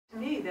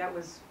me, that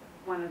was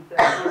one of the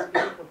most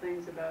beautiful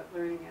things about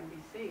learning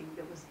MBC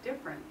that was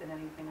different than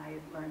anything I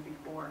had learned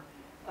before.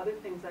 Other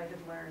things I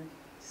had learned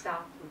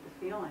stopped with the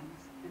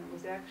feelings, and it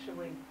was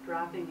actually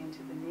dropping into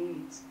the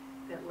needs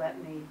that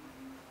let me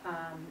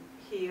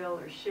heal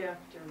or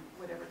shift or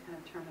whatever kind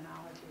of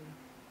terminology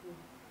you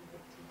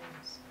like to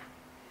use.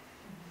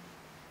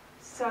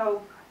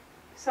 So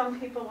some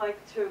people like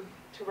to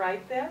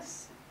write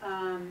this.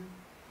 You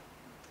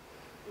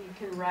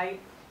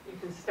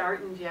can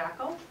start in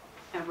Jackal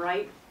and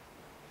write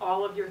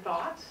all of your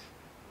thoughts,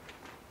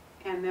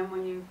 and then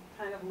when you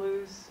kind of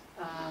lose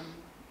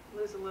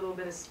a little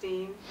bit of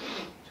steam,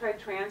 try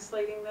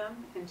translating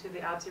them into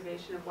the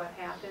observation of what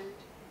happened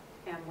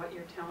and what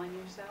you're telling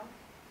yourself.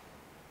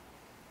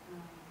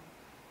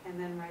 And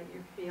then write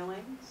your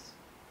feelings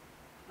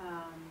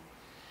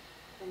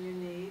and your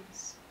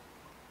needs.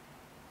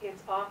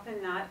 It's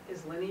often not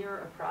as linear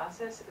a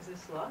process as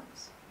this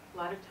looks. A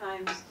lot of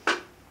times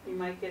you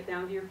might get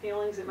down to your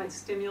feelings, it might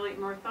stimulate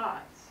more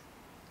thoughts.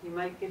 You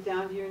might get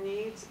down to your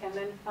needs and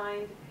then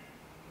find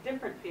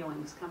different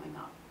feelings coming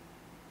up.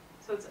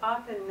 So it's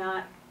often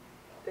not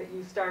that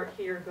you start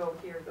here, go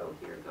here, go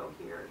here, go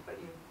here, but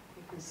you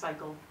can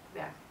cycle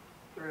back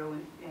through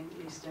and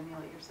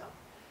re-stimulate yourself.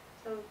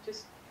 So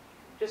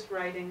just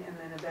writing and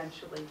then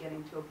eventually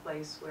getting to a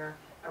place where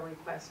a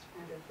request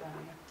kind of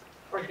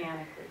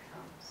organically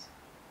comes.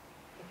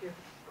 If you're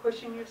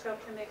pushing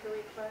yourself to make a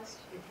request,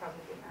 you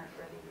probably aren't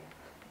ready yet.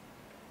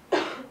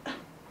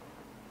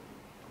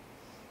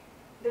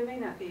 There may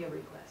not be a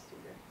request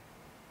either,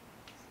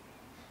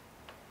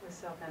 with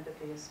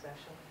self-empathy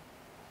especially.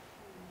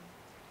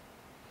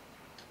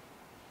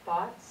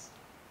 Thoughts,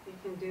 you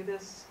can do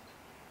this.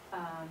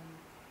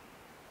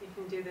 You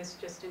can do this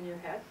just in your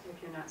head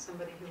if you're not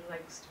somebody who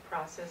likes to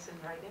process in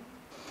writing.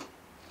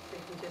 You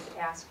can just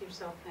ask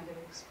yourself kind of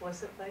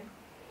explicitly,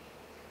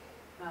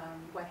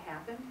 what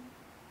happened?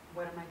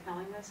 What am I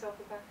telling myself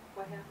about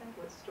what happened?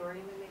 What story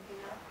am I making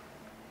up?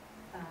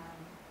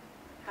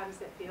 How does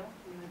that feel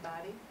in my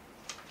body?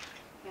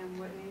 And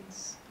what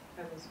needs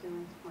are those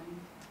feelings pointing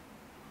to?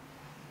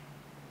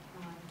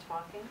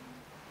 Talking.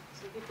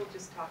 Some people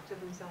just talk to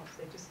themselves.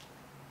 They just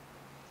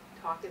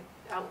talk it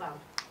out loud.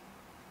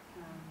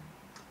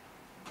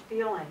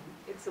 Feeling.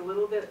 It's a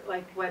little bit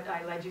like what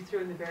I led you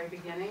through in the very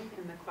beginning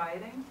in the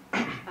quieting.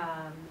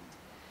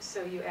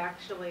 So you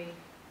actually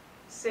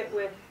sit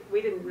with,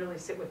 we didn't really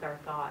sit with our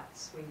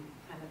thoughts. We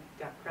kind of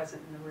got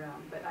present in the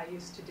room. But I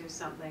used to do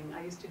something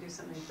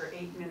for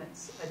 8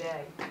 minutes a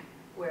day,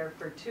 where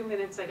for 2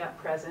 minutes I got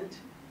present.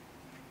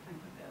 I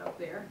put that up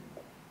there.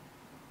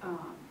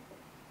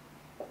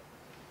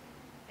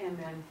 And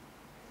then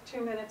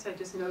 2 minutes I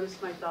just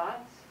noticed my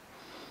thoughts.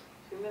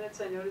 2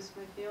 minutes I noticed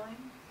my feeling.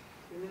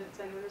 2 minutes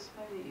I noticed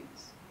my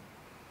needs.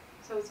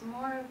 So it's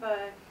more of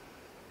a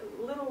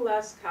little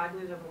less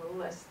cognitive, a little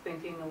less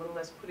thinking, a little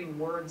less putting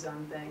words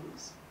on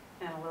things,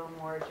 and a little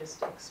more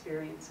just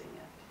experiencing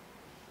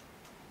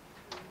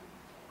it.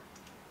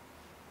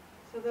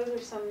 So those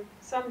are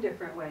some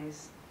different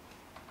ways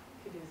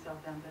to do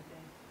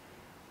self-empathy.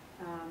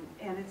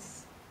 And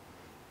it's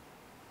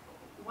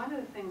one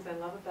of the things I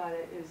love about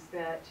it is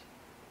that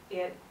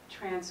it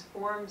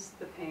transforms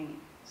the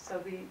pain. So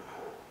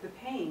the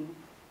pain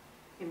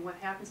in what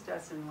happens to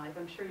us in life,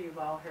 I'm sure you've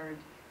all heard,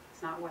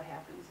 it's not what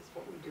happens, it's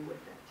what we do with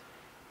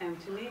it. And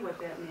to me what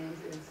that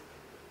means is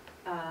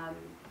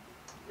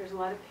there's a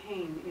lot of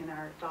pain in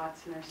our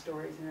thoughts, in our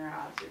stories, in our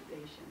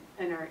observation,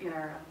 in our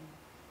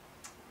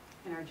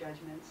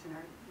judgments, in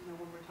our,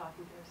 when we're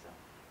talking to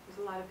ourselves. There's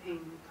a lot of pain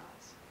we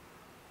cause.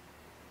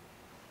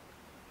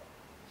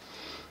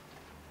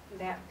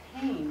 That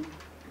pain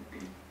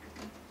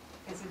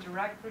is a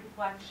direct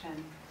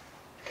reflection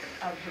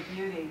of the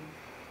beauty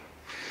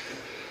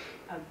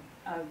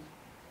of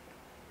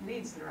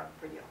needs that are up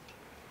for you.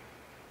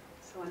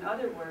 So in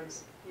other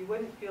words, you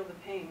wouldn't feel the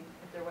pain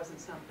if there wasn't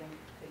something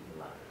that you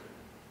loved.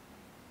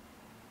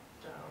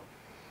 So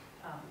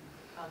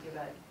I'll give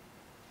a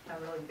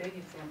really big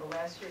example.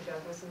 Last year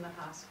Doug was in the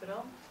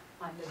hospital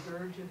on the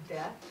verge of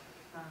death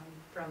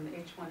from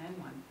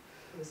H1N1.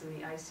 He was in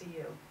the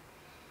ICU.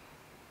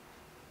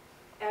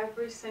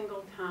 Every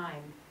single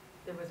time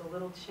there was a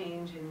little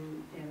change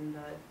in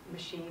the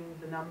machine,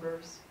 the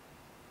numbers,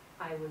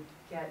 I would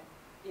get,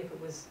 if it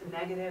was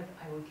negative,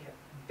 I would get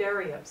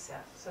very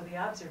upset. So the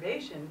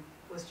observation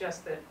was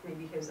just that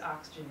maybe his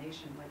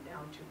oxygenation went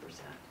down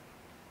 2%.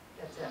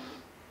 That's it.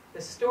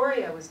 The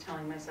story I was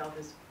telling myself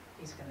is,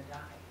 he's going to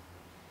die.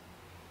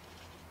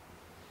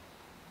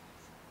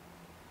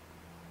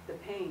 The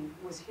pain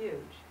was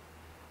huge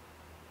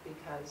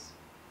because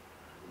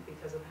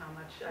of how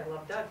much I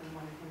loved Doug and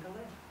wanted him to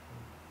live.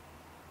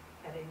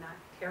 Had I not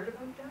cared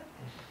about Doug,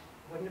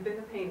 wouldn't have been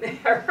the pain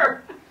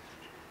there.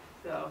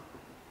 So,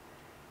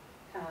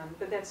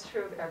 but that's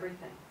true of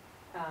everything.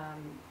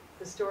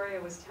 The story I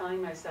was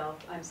telling myself,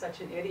 I'm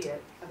such an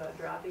idiot about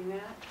dropping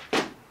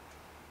that.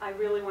 I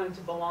really wanted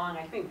to belong.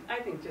 I think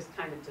just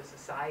kind of to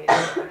society.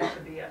 I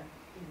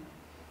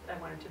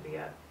wanted to be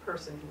a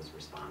person who was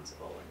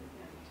responsible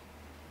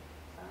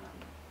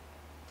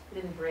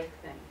didn't break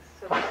things.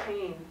 So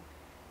pain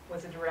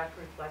was a direct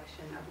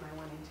reflection of my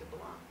wanting to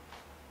belong.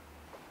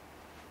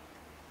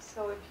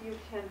 So if you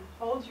can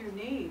hold your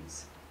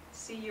needs,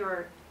 see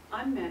your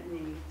unmet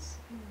needs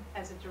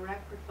as a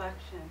direct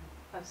reflection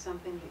of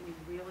something that you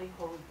really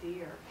hold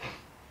dear,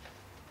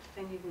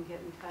 then you can get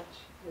in touch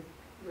with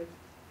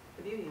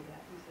the beauty of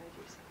that inside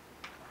yourself.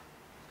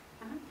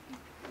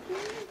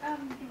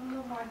 Can you give a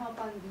little more help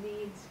on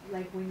needs,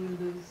 like when you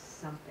lose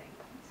something?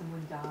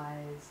 Someone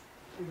dies,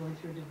 you're going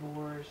through a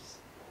divorce,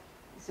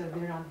 so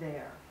they're not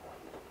there.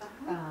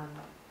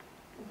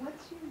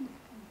 What's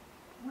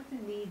a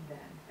need then?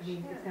 I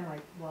mean, Sure. it's kind of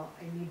like, well,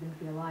 I need them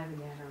to be alive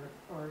again,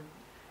 or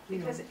you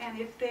Because, know. and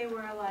if they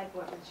were alive,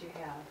 what would you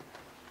have?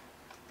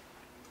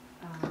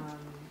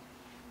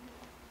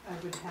 I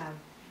would have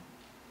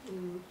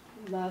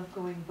love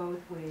going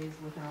both ways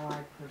with an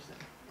alive person,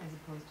 as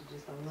opposed to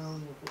just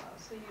alone with love.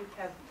 So you'd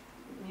have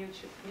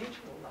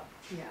mutual love.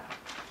 Yeah.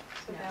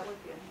 So Yeah. that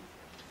would be a need.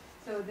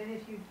 So then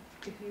if you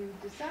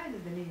decide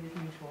that the need is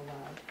mutual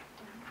love,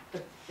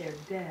 but they're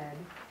dead,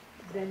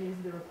 then is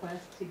the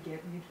request to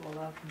get mutual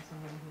love from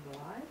someone who's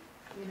alive,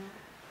 you know?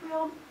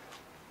 Well,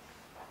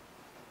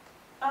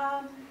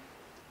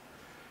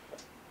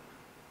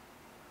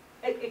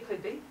 it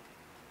could be.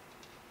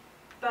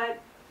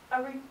 But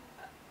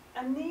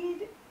a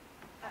need,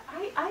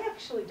 I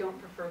actually don't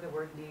prefer the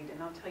word need,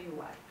 and I'll tell you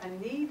why. A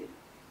need,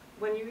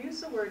 when you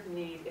use the word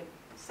need, it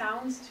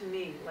sounds to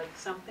me like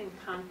something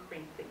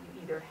concrete that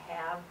you either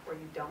have or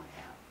you don't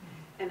have.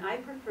 And I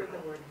prefer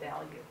the word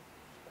value.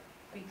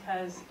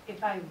 Because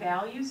if I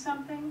value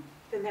something,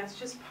 then that's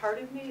just part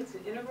of me, it's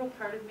an integral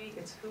part of me,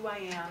 it's who I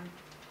am,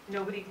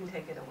 nobody can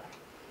take it away.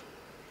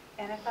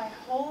 And if I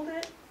hold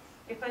it,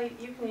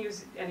 you can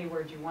use any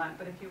word you want,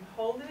 but if you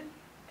hold it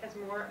as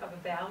more of a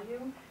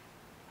value,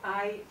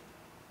 I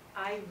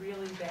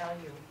really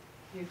value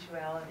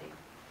mutuality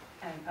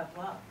and of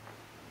love.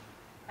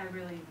 I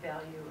really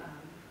value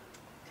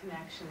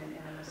connection and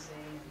intimacy.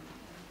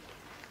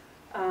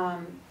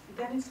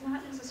 Then it's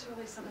not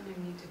necessarily something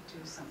I need to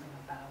do something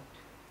about.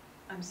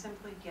 I'm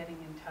simply getting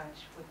in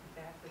touch with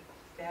the fact that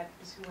that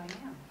is who I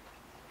am,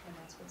 and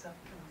that's what's up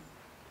for me.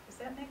 Does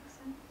that make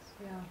sense?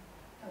 Yeah.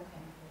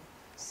 Okay.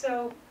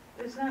 So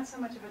there's not so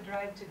much of a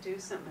drive to do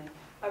something.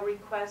 A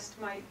request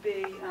might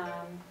be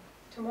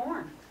to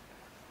mourn.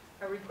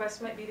 A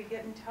request might be to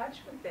get in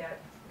touch with that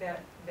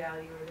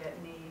value or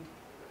that need,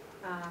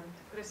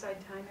 to put aside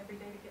time every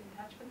day to get in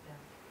touch with that.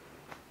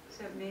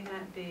 So it may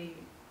not be,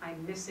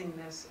 I'm missing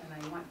this and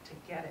I want to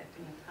get it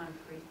in a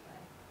concrete way.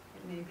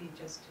 It may be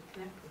just to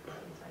connect with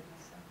that inside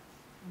myself.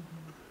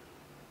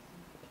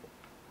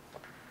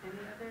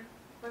 Any other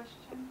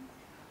questions?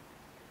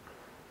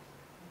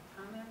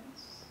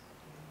 Comments?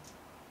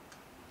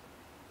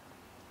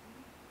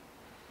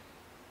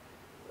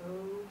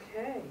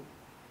 Okay.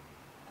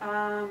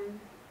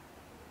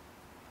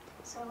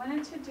 So I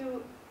wanted to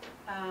do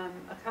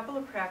a couple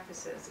of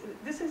practices.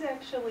 This is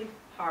actually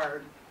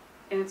hard,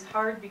 and it's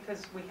hard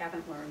because we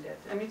haven't learned it.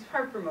 I mean, it's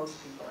hard for most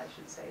people, I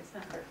should say. It's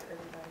not hard for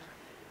everybody.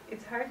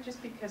 It's hard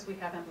just because we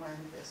haven't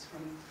learned this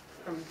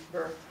from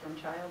birth, from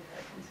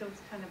childhood, and so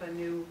it's kind of a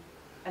new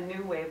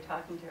way of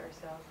talking to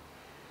ourselves.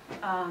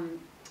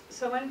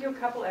 So I want to do a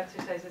couple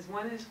exercises.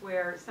 One is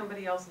where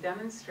somebody else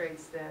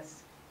demonstrates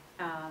this,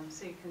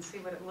 so you can see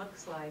what it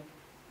looks like,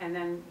 and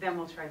then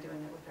we'll try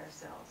doing it with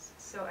ourselves.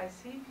 So I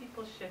see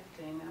people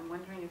shifting. I'm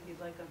wondering if you'd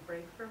like a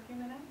break for a few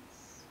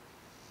minutes?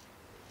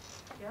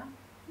 Yeah?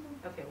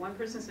 Okay, one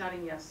person's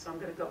nodding yes, so I'm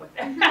going to go with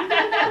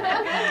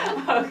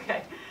that.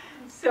 Okay,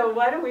 so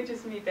why don't we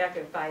just meet back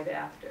at 5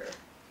 after?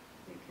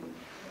 You can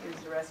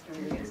use the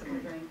restroom or get something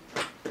to drink.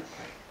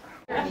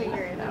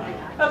 Figure it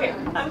out. Okay,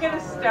 I'm going to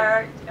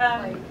start.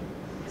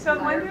 So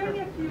I'm wondering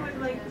if you would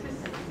like to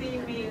see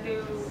me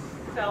do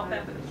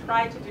self-empathy,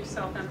 try to do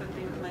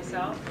self-empathy with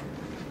myself.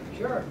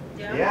 Sure.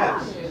 Yeah?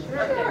 Yes.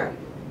 Okay.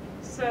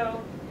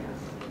 So,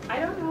 I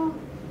don't know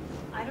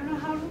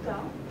how it'll go.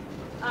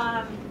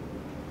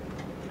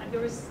 There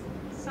was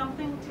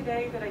something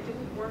today that I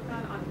didn't work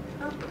on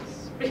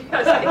purpose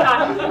because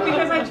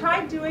I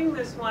tried doing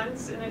this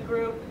once in a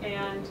group,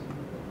 and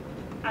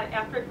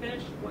after I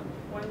finished,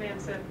 one man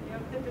said, you know,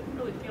 it didn't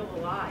really feel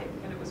alive,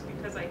 and it was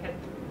because I had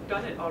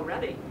done it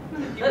already.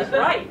 He was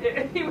right.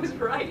 He was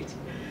right.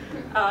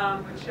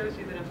 Which shows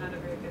you that I'm not a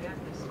very good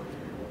actress.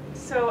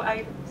 So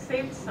I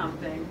saved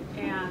something,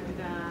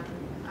 and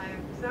I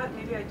thought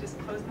maybe I'd just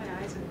close my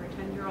eyes and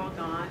pretend you're all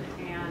gone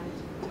and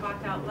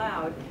talk out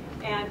loud.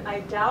 And I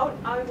doubt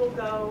I will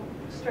go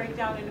straight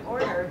down in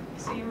order,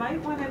 so you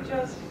might want to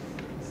just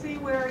see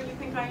where you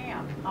think I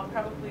am. I'll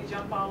probably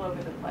jump all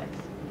over the place.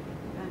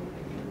 And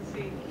you can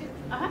see.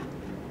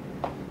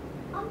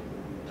 I'm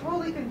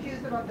totally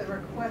confused about the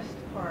request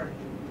part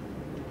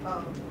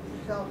of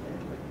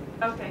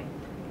self-empathy. Okay.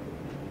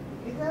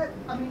 Is that,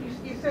 I mean,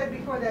 you said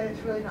before that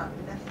it's really not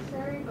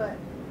necessary, but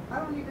I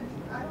don't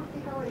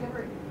think I would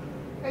ever,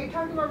 are you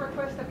talking about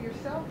request of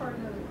yourself or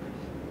another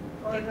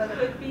person? Or It another?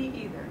 could be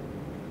either.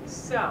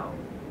 So,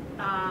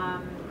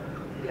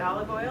 the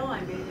olive oil,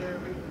 I made a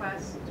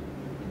request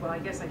well, I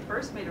guess I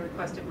first made a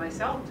request of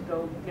myself to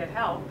go get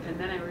help, and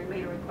then I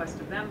made a request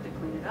of them to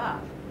clean it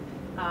up.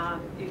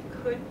 It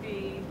could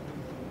be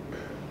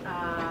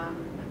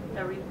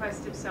a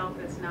request of self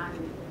that's not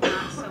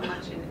so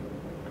much in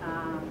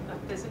a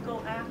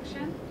physical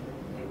action.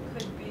 It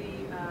could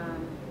be,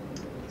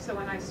 so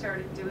when I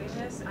started doing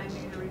this, I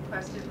made a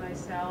request of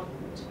myself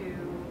to,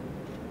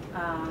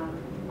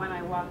 when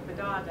I walk the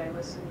dog, I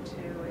listen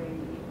to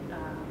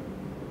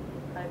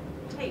a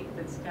tape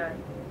that's got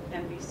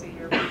NBC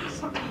or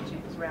BBC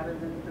teachings rather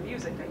than the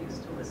music I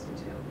used to listen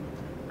to.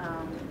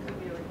 It could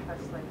be a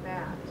request like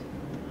that.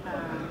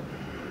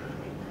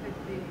 It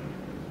could be,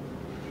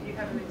 do you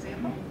have an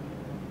example?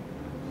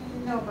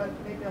 No, but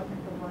maybe I'll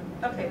think of one.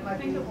 Okay, It might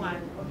think be of one.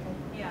 Okay.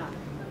 Yeah,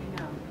 let me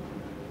know.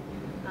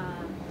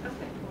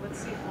 Okay, well, let's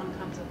see if one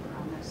comes up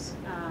on this.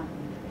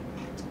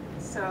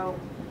 So,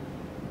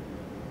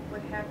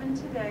 what happened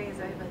today is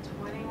I have a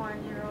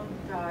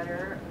 21-year-old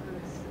daughter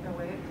who's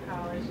away at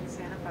college in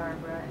Santa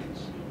Barbara, and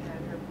she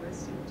had her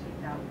wisdom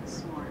teeth out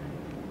this morning.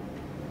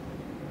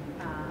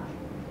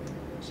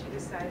 She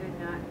decided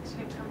not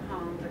to come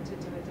home, but to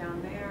do it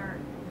down there,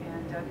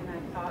 and Doug and I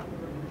thought we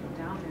were going to go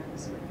down there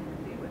this weekend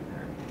and be with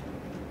her.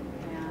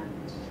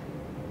 And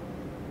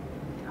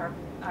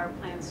our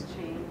plans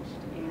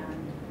changed,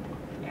 and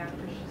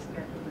after she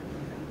scheduled it,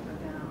 we're going to go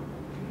down.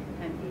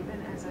 And even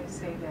as I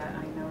say that,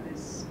 I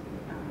notice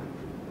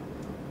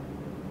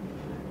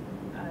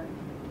a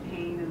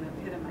pain in the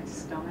pit of my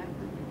stomach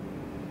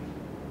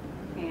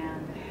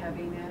and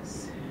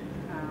heaviness.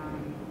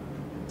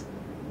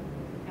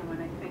 And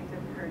when I think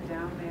of her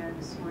down there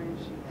this morning,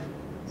 she had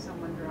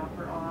someone drop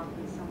her off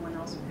and someone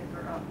else pick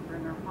her up and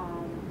bring her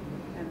home,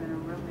 and then her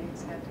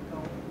roommates had to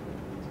go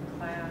to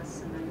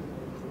class, and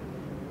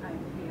I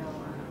feel,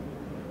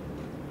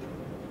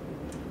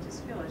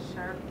 just feel a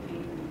sharp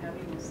pain and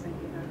heaviness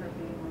thinking of her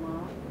being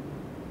alone.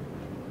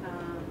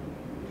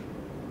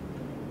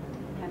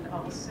 And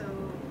also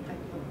I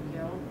feel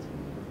guilt,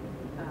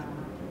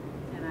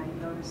 and I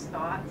notice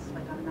thoughts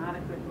like I'm not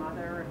a good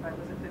mother. If I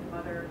was a good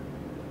mother,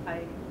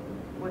 I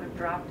would have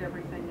dropped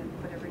everything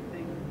and put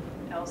everything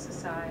else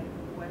aside.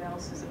 What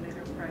else is a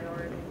bigger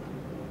priority?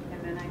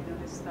 And then I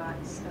notice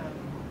thoughts of,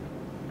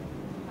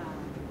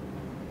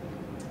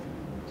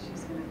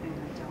 she's going to think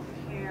I don't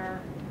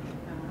care.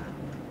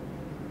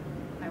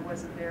 I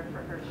wasn't there for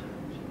her.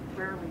 She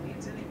rarely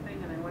needs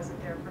anything, and I wasn't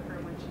there for her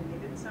when she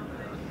needed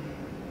something.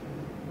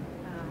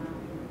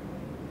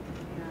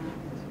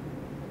 And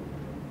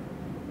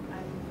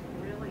I'm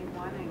really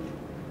wanting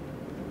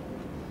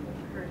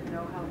her to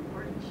know how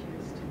important she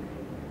is to me.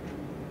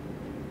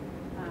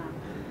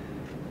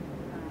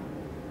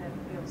 That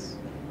feels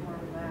more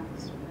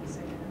relaxed when I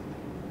say it.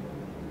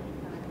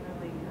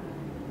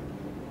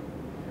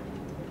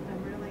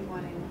 I'm really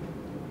wanting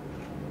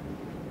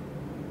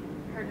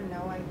her to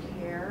know I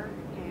care,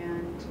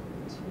 and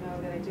to know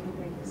that I didn't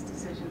make this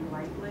decision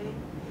lightly,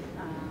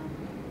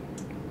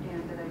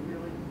 and that I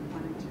really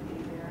wanted to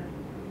be there.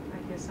 I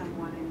guess I'm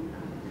wanting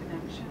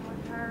connection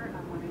with her.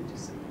 I'm wanting to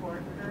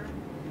support her.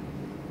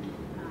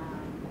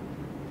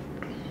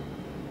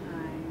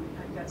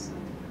 I've got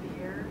some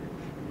fear.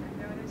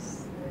 I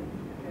notice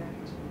that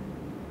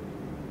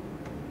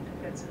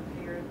I've got some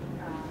fear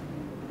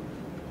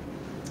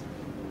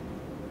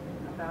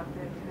about the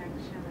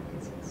connection. I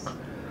guess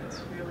it's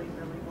really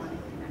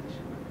wanting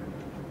connection with her.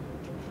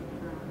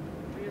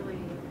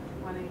 Really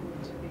wanting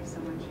to be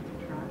someone she can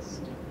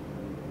trust.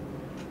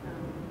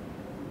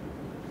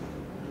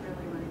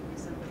 Really wanting to be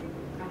somebody who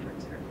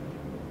comforts her.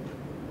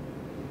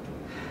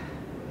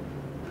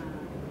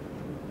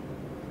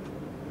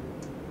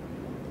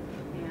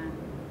 And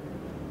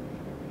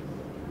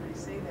when I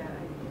say that, I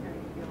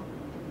feel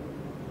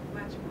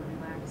much more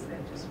relaxed.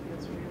 That just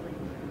feels really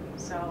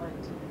solid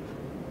to me.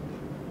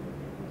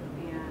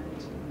 And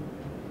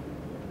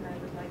I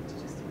would like to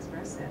just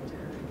express that to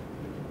her.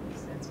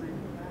 Because that's my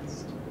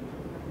request.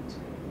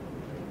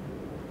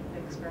 To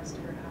express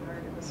to her how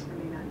hard it was for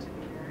me not to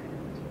be there,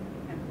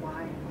 and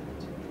why I wanted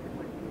to be there,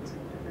 what needs it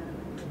and then I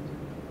wanted to do.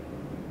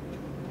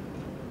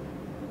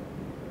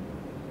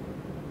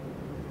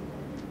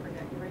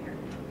 Forget you were here.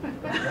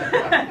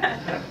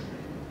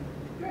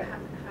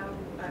 How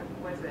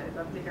was it? I'd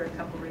love to hear a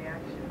couple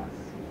reactions.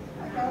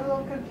 I got a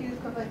little confused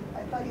because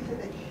I thought you said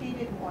that she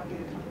didn't want you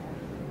to come home.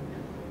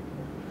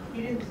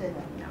 You didn't say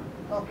that? No.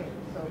 Okay,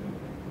 so.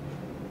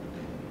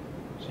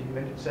 So you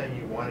ended saying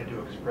you wanted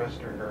to express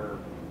to her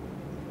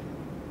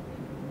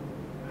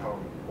how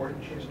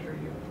important she is to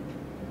you?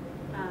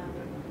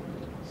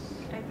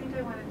 I think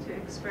I wanted to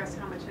express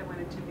how much I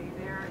wanted to be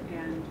there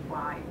and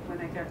why when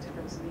I got to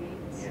those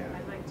needs. Yeah.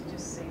 I'd like to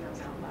just say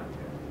those out loud.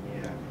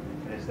 Yeah.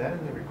 And is that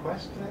in the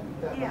request then?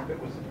 That Yeah. bit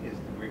is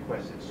the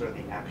request, it's sort of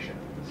the action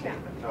Yeah.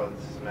 statement? Oh,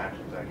 this is some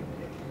actions I can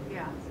take.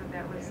 Yeah, so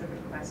that was the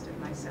request of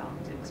myself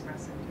to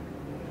express it to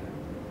her.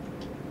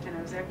 And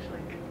I was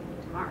actually thinking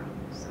tomorrow,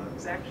 so it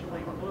was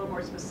actually a little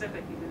more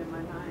specific even in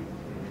my mind.